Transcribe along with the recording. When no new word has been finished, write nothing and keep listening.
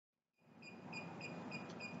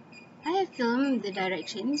I have filmed the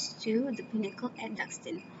directions to the Pinnacle at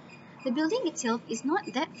Duxton. The building itself is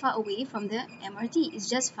not that far away from the MRT. It's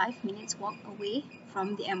just 5 minutes walk away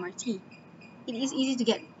from the MRT. It is easy to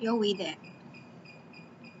get your way there.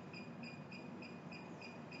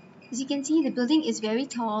 As you can see, the building is very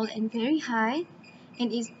tall and very high,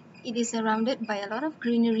 and it is surrounded by a lot of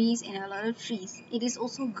greeneries and a lot of trees. It is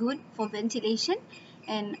also good for ventilation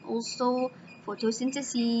and also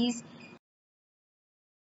photosynthesis.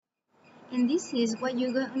 And this is what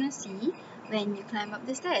you're going to see when you climb up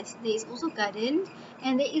the stairs. There is also garden,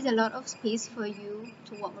 and there is a lot of space for you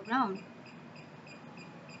to walk around.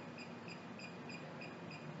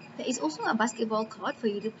 There is also a basketball court for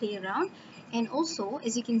you to play around, and also,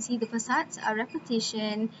 as you can see, the facades are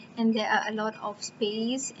repetition, and there are a lot of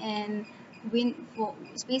space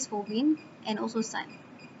for wind and also sun.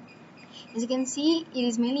 As you can see, it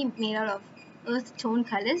is mainly made out of earth tone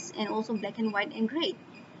colors and also black and white and grey.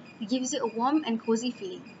 It gives you a warm and cozy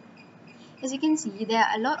feeling. As you can see, there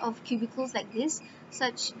are a lot of cubicles like this,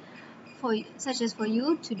 such as for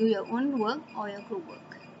you to do your own work or your group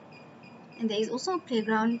work. And there is also a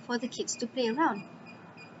playground for the kids to play around.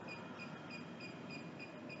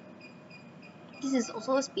 This is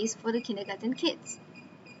also a space for the kindergarten kids.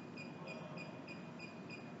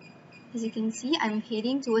 As you can see, I'm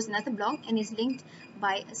heading towards another block and is linked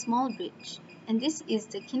by a small bridge. And this is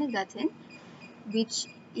the kindergarten, which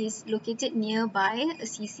is located nearby a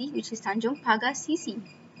CC, which is Tanjong Pagar CC.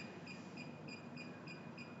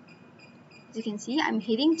 As you can see, I'm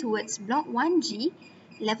heading towards Block 1G,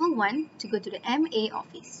 Level 1 to go to the MA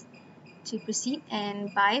office to proceed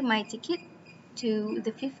and buy my ticket to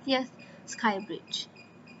the 50th Sky Bridge.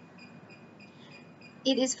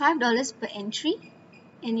 It is $5 per entry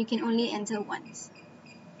and you can only enter once.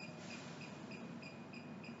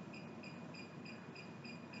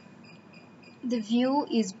 The view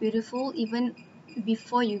is beautiful even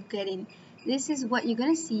before you get in. This is what you're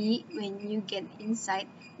going to see when you get inside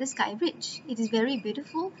the Sky Bridge. It is very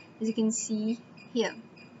beautiful, as you can see here.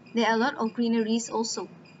 There are a lot of greeneries also.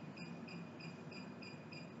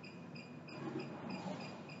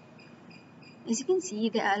 As you can see,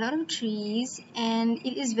 there are a lot of trees and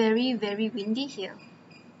it is very windy here.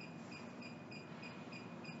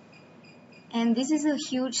 And this is a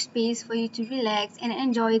huge space for you to relax and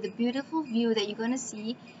enjoy the beautiful view that you're going to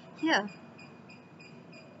see here.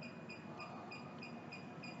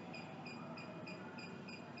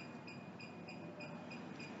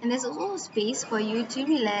 And there's also a space for you to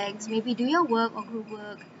relax, maybe do your work or group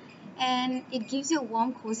work. And it gives you a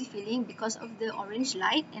warm, cozy feeling because of the orange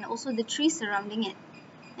light and also the trees surrounding it.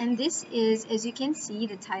 And this is, as you can see,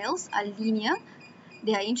 the tiles are linear.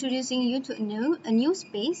 They are introducing you to a new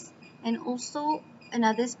space and also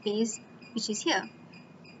another space which is here.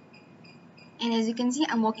 And as you can see,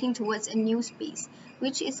 I'm walking towards a new space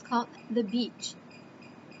which is called the beach.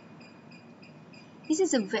 This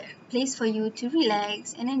is a place for you to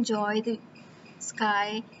relax and enjoy the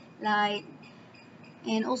sky, light,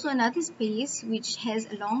 and also another space which has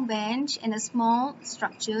a long bench and a small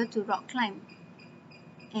structure to rock climb.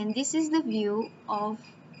 And this is the view of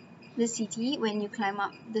the city when you climb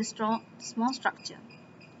up the small structure.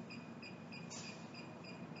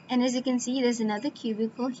 And as you can see, there's another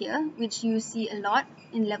cubicle here which you see a lot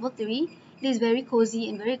in level 3. It is very cozy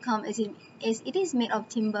and very calm as it is made of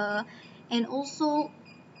timber, and also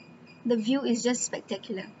the view is just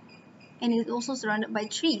spectacular, and it's also surrounded by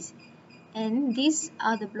trees. And these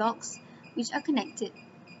are the blocks which are connected.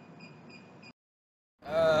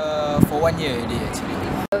 For 1 year already actually.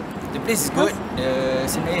 The place is good, the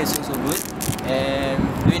scenery is also good,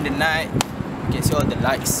 and during the night you can see all the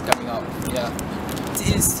lights coming out. Yeah,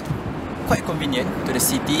 it is quite convenient to the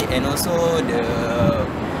city, and also the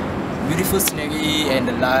beautiful scenery and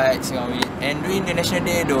the lights around it. And during the National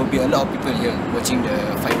Day, there will be a lot of people here watching the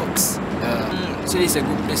fireworks. So it's a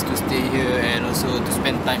good place to stay here and also to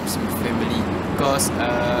spend time with family, because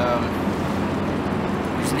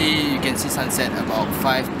usually you can see sunset about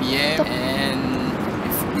 5 PM,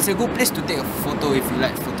 and it's a good place to take a photo if you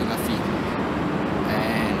like photography.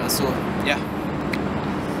 And also, yeah,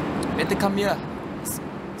 better come here.